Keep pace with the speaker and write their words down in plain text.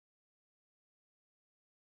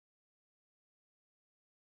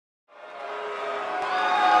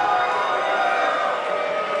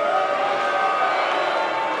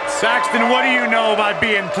Saxton, what do you know about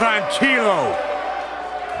being tranquilo?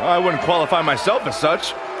 I wouldn't qualify myself as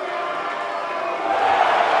such.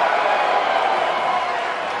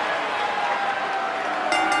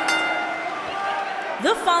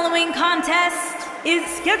 The following contest is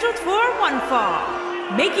scheduled for one fall.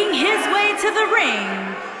 Making his way to the ring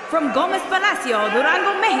from Gomez Palacio,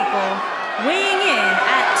 Durango, Mexico, weighing in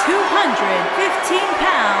at 215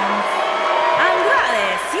 pounds,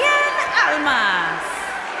 Andrade Cien Almas.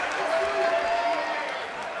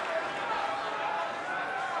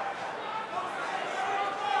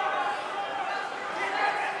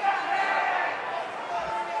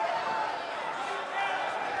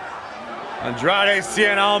 Andrade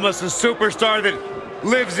Cien Almas, a superstar that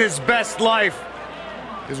lives his best life,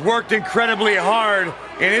 has worked incredibly hard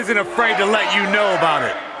and isn't afraid to let you know about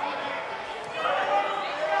it.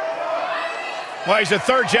 Well, he's a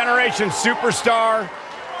third-generation superstar.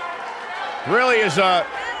 Really has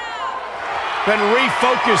been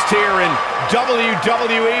refocused here in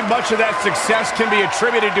WWE. Much of that success can be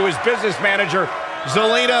attributed to his business manager,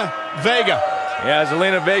 Zelina Vega. Yeah,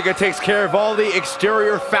 Zelina Vega takes care of all the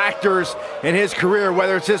exterior factors in his career,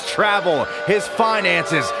 whether it's his travel, his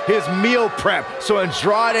finances, his meal prep, so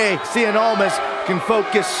Andrade Cien Almas can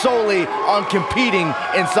focus solely on competing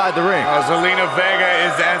inside the ring. Zelina Vega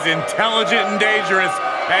is as intelligent and dangerous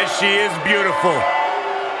as she is beautiful.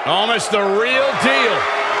 Almost the real deal.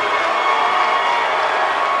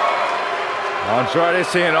 Andrade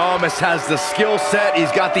Cien Almas has the skill set,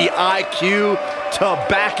 he's got the IQ to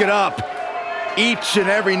back it up each and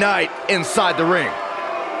every night inside the ring.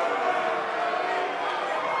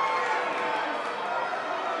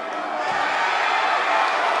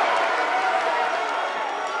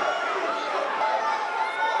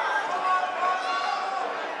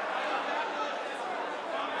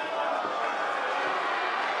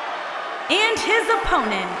 And his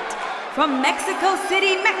opponent from Mexico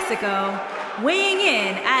City, Mexico, weighing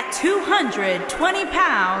in at 220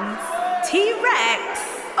 pounds, Texano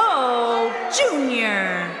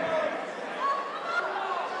Jr.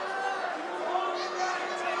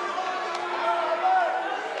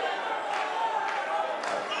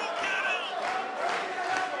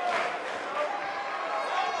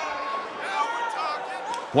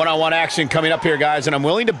 One-on-one action coming up here, guys, and I'm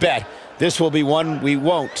willing to bet this will be one we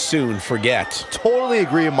won't soon forget. Totally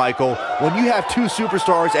agree, Michael. When you have two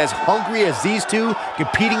superstars as hungry as these two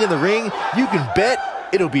competing in the ring, you can bet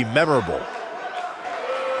it'll be memorable.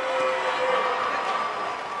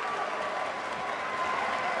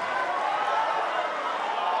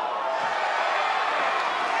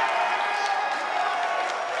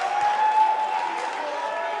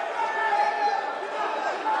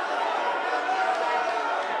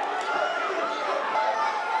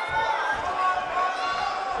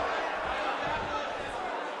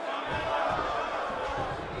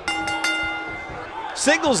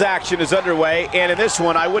 Singles action is underway, and in this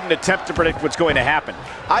one, I wouldn't attempt to predict what's going to happen.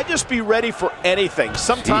 I'd just be ready for anything.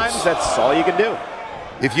 Sometimes that's all you can do.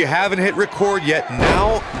 If you haven't hit record yet,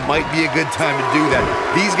 now might be a good time to do that.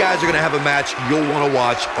 These guys are going to have a match you'll want to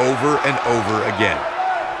watch over and over again.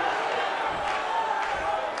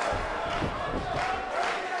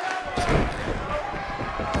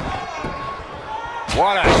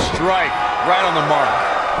 What a strike, right on the mark.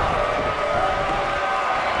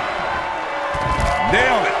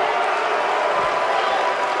 Nailed it.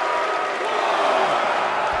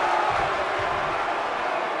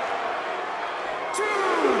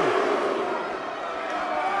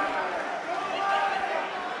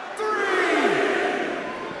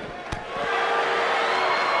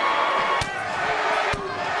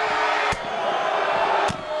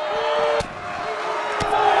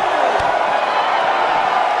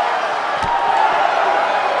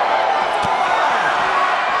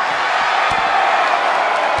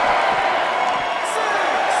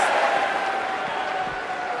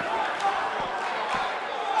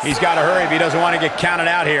 He's got to hurry if he doesn't want to get counted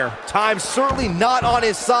out here. Time's certainly not on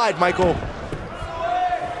his side, Michael.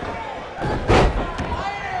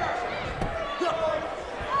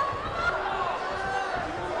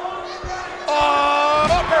 Oh,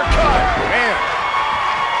 uppercut! Man.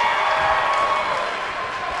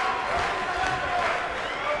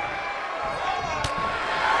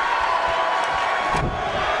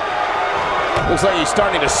 Looks like he's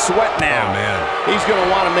starting to sweat now. Oh, man. He's going to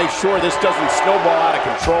want to make sure this doesn't snowball out of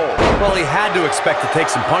control. Well, he had to expect to take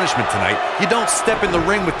some punishment tonight. You don't step in the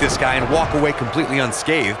ring with this guy and walk away completely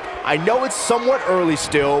unscathed. I know it's somewhat early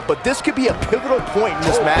still, but this could be a pivotal point in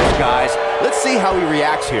this match, guys. Let's see how he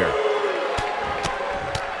reacts here.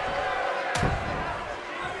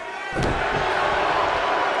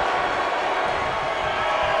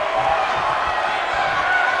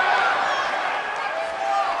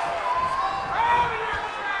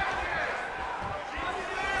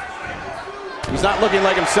 He's not looking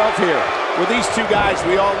like himself here. With these two guys,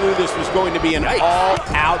 we all knew this was going to be an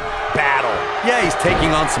all-out battle. Yeah, he's taking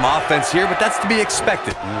on some offense here, but that's to be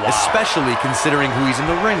expected, especially considering who he's in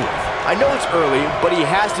the ring with. I know it's early, but he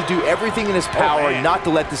has to do everything in his power not to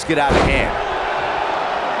let this get out of hand.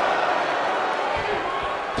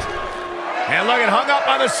 And look, it hung up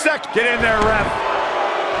on the second. Get in there, ref.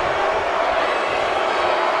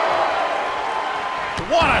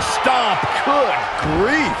 What a stomp. Good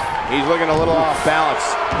grief. He's looking a little off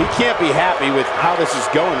balance. He can't be happy with how this is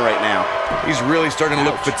going right now. He's really starting to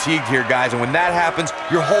look fatigued here, guys, and when that happens,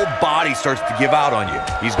 your whole body starts to give out on you.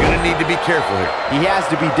 He's going to need to be careful here. He has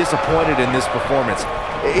to be disappointed in this performance.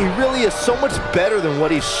 He really is so much better than what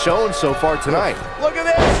he's shown so far tonight. Look at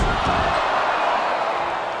this.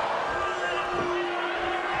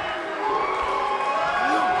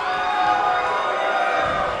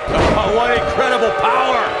 Oh, what incredible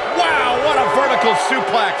power. Wow, what a vertical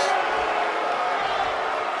suplex.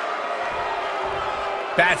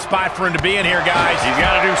 Bad spot for him to be in here, guys. He's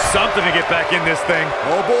got to do something to get back in this thing.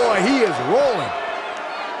 Oh boy, he is rolling.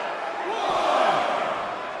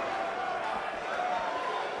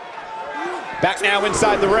 Back now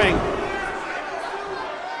inside the ring.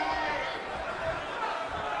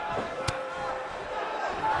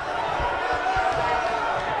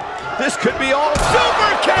 This could be all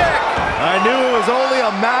super kick. I knew it was only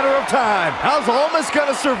a matter of time. How's Almas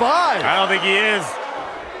gonna survive? I don't think he is.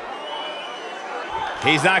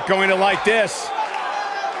 He's not going to like this.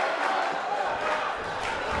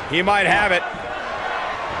 He might have it.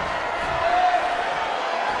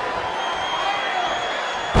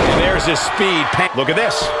 And there's his speed. Look at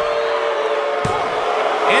this.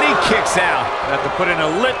 And he kicks out. Have to put in a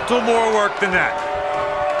little more work than that.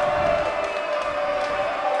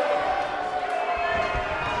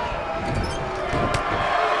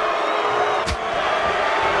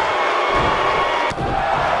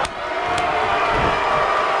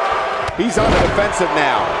 He's on the defensive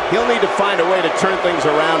now. He'll need to find a way to turn things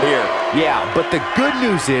around here. Yeah, but the good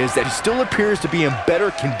news is that he still appears to be in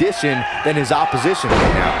better condition than his opposition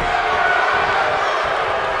right now.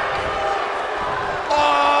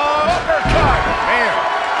 Oh, uppercut! Man.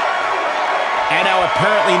 And now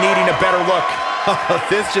apparently needing a better look.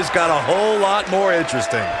 This just got a whole lot more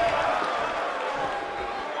interesting.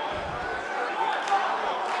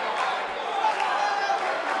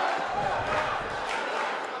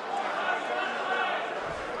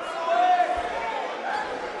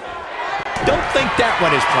 Don't think that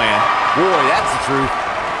went as planned. Boy, that's the truth.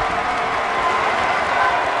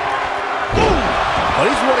 Boom! But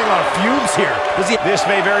he's running on fumes here. This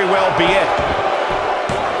may very well be it.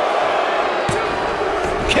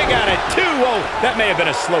 Kick out at 2. Oh, that may have been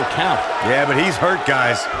a slow count. Yeah, but he's hurt,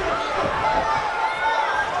 guys.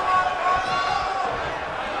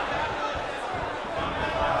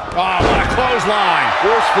 Oh, what a clothesline.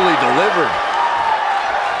 Forcefully delivered.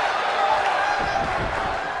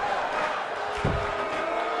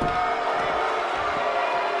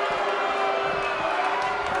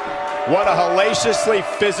 What a hellaciously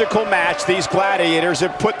physical match these gladiators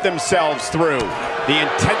have put themselves through. The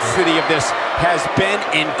intensity of this has been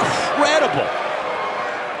incredible.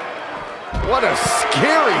 What a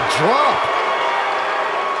scary drop.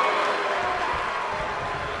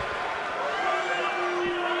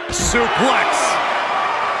 Suplex.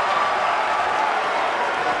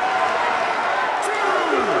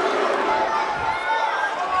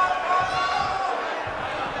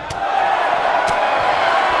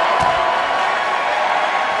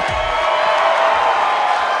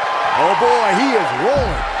 Oh boy, he is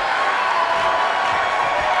rolling.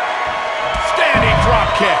 Standing drop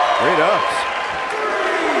kick. Great ups.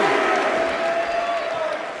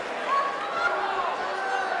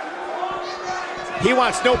 He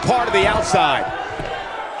wants no part of the outside.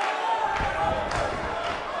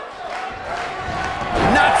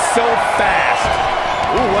 Not so fast.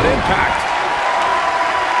 Ooh, what impact.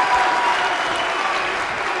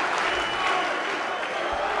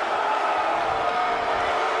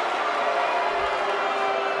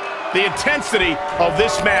 The intensity of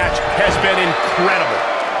this match has been incredible.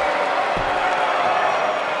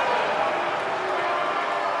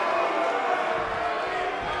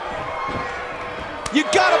 You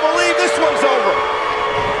gotta believe this one's over.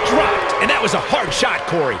 Dropped, and that was a hard shot,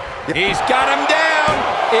 Corey. He's got him down.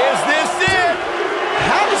 Is this it?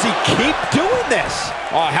 How does he keep doing this?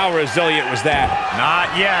 Oh, how resilient was that?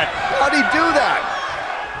 Not yet. How'd he do that?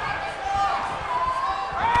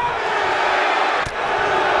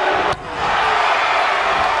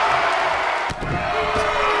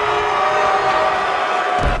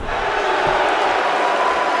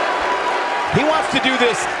 He wants to do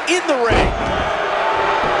this in the ring.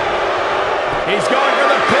 He's going for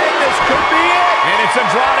the pin. This could be it. And it's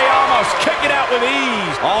Andrade Almas kicking out with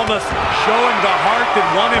ease. Almas showing the heart that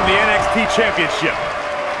won him the NXT Championship.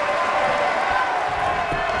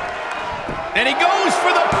 And he goes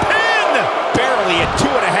for the pin. Barely at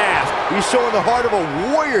 2.5. He's showing the heart of a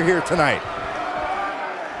warrior here tonight.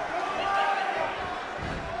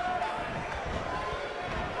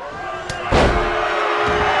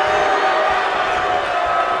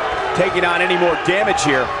 Taking on any more damage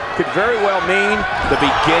here could very well mean the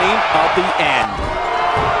beginning of the end.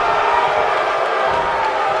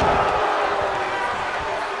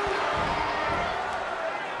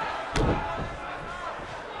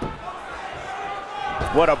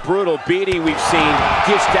 What a brutal beating we've seen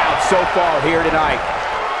dished out so far here tonight.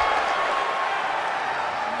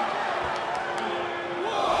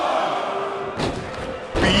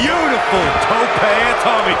 Beautiful tope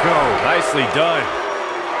atomico. Nicely done.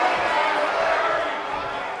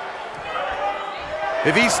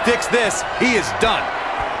 If he sticks this, he is done.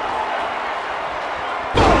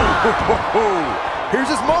 Here's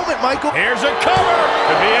his moment, Michael. Here's a cover.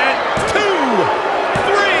 Could be it. 2,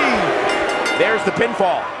 3. There's the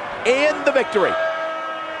pinfall and the victory.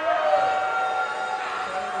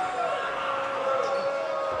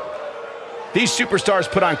 These superstars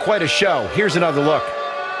put on quite a show. Here's another look.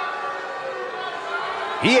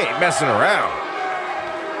 He ain't messing around.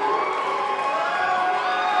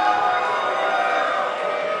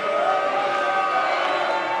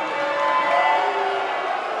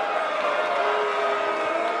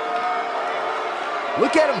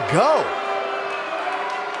 Look at him go.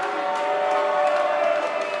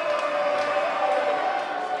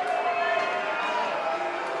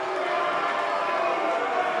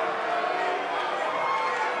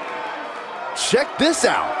 Check this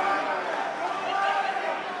out.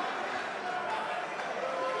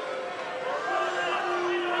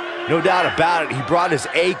 No doubt about it, he brought his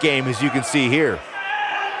A game, as you can see here.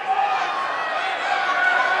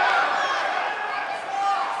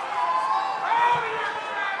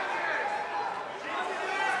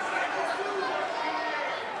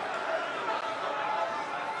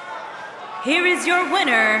 Here is your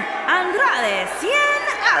winner, Andrade Cien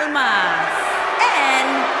Almas,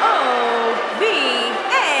 NOVA.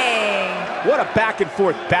 What a back and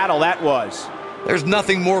forth battle that was. There's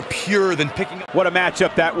nothing more pure than picking up. What a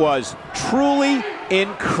matchup that was. Truly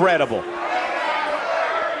incredible.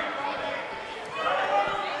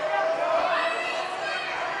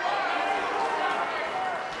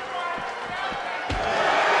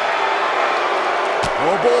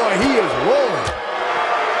 Oh boy, he is rolling.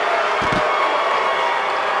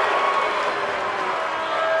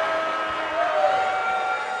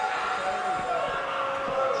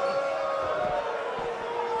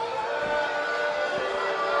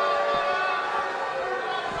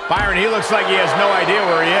 Byron, he looks like he has no idea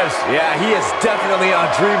where he is. Yeah, he is definitely on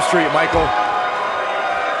Dream Street, Michael.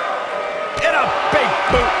 In a big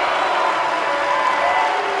boot.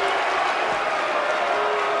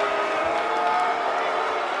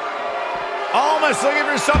 Almas looking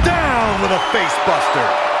for some down with a face buster.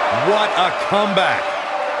 What a comeback.